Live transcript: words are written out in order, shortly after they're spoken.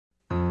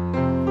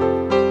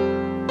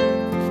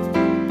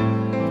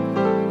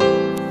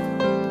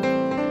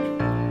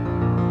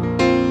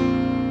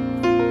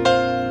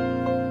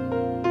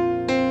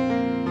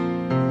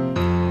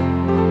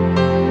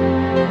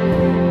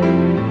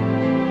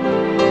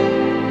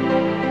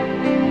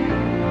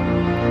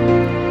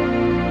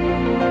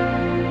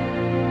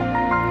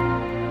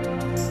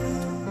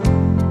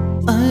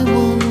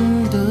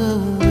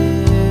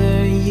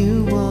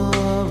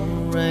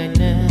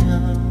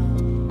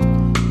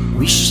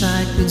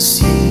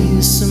'cause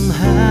you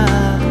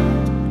somehow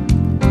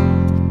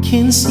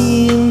can't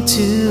seem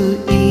to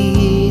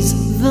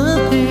ease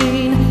the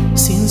pain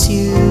since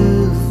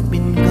you've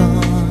been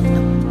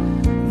gone.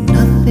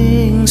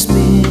 Nothing's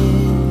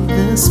been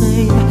the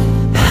same.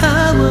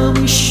 How I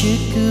wish you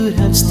could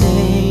have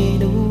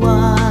stayed a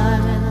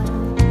while.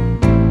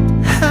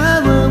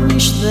 How I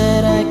wish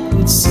that I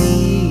could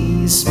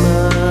see you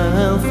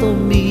smile for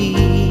me.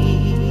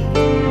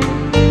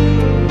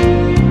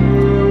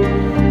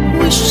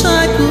 Wish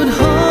I could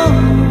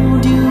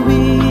hold you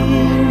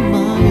in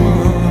my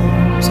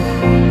arms,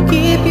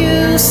 keep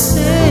you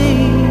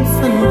safe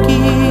and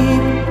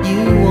keep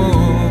you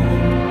warm.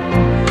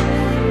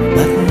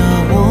 But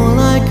now all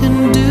I can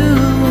do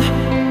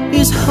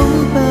is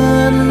hope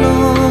and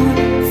long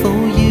for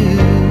you.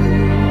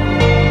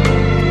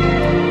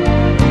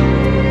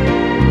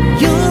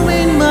 You're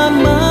in my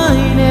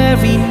mind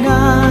every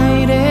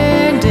night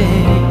and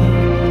day,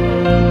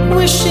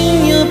 wishing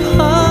you're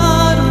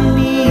part of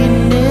me in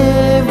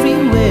every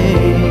way.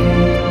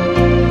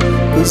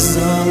 'Cause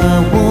all I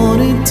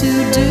wanted to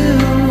do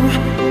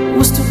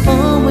was to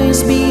always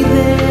be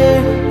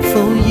there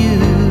for you.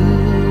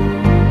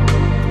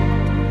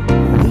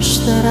 Wish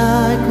that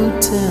I could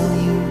tell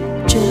you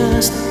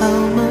just how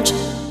much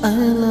I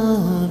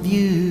love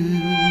you.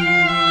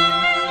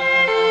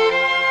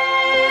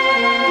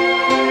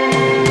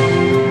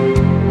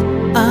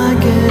 I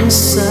guess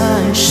I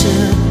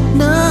should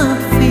not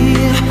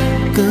fear,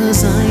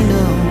 'cause I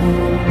know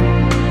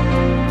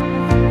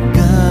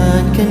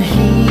God can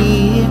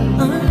hear,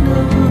 I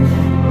know.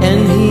 And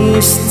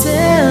He's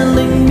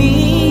telling me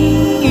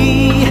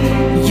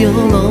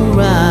you're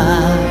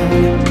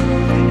alright,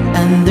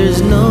 and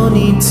there's no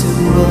need to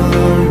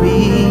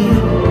worry.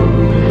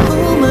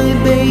 Oh my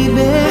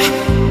baby,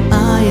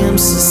 I am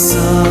so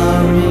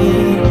sorry.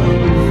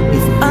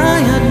 If I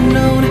had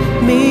known,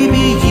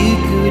 maybe you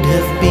could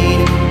have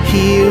been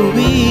here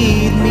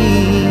with me.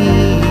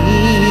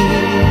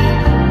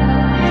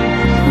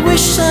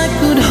 Wish I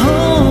could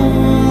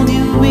hold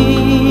you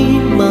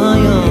in my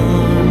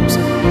arms,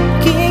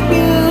 keep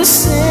you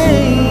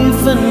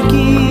safe and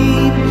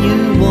keep you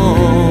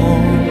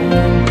warm.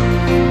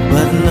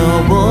 But now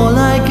all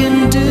I can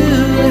do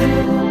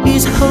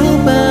is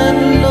hope and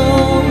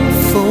long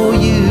for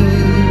you.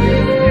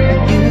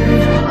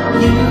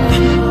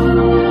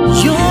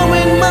 You're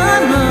in my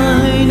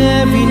mind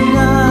every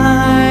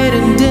night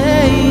and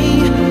day,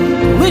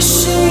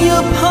 wishing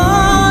you're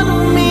part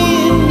of me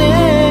in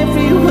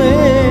every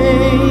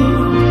way.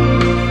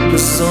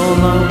 'Cause all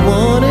I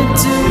wanted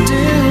to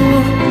do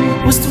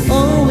was to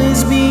always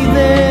be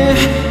there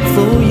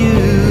for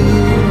you.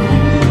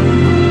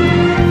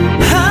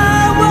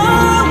 How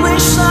I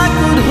wish I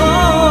could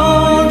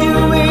hold you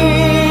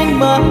in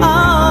my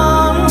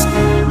arms,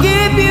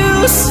 keep you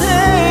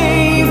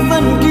safe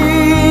and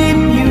keep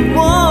you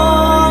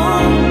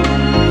warm.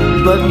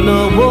 But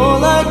now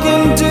all I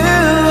can do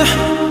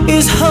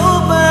is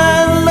hope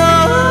and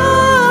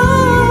long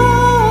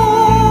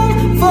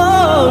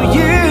for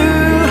you.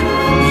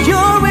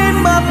 You're in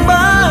my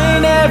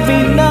mind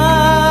every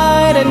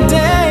night and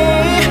day,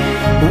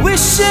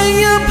 wishing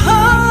you're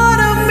part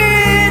of me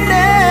in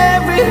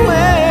every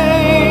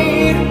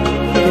way.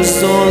 'Cause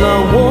all I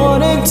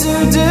wanted to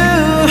do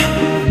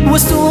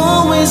was to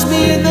always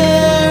be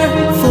there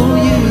for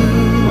you.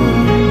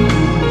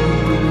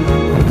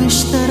 Wish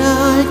that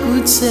I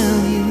could tell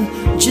you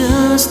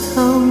just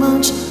how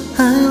much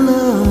I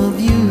love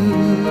you.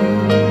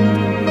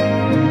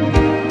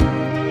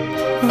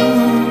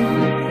 Oh,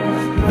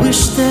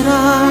 wish that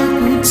I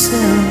could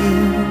tell you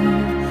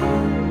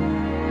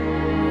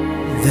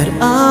that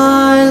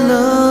I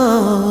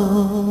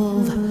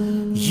love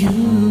you.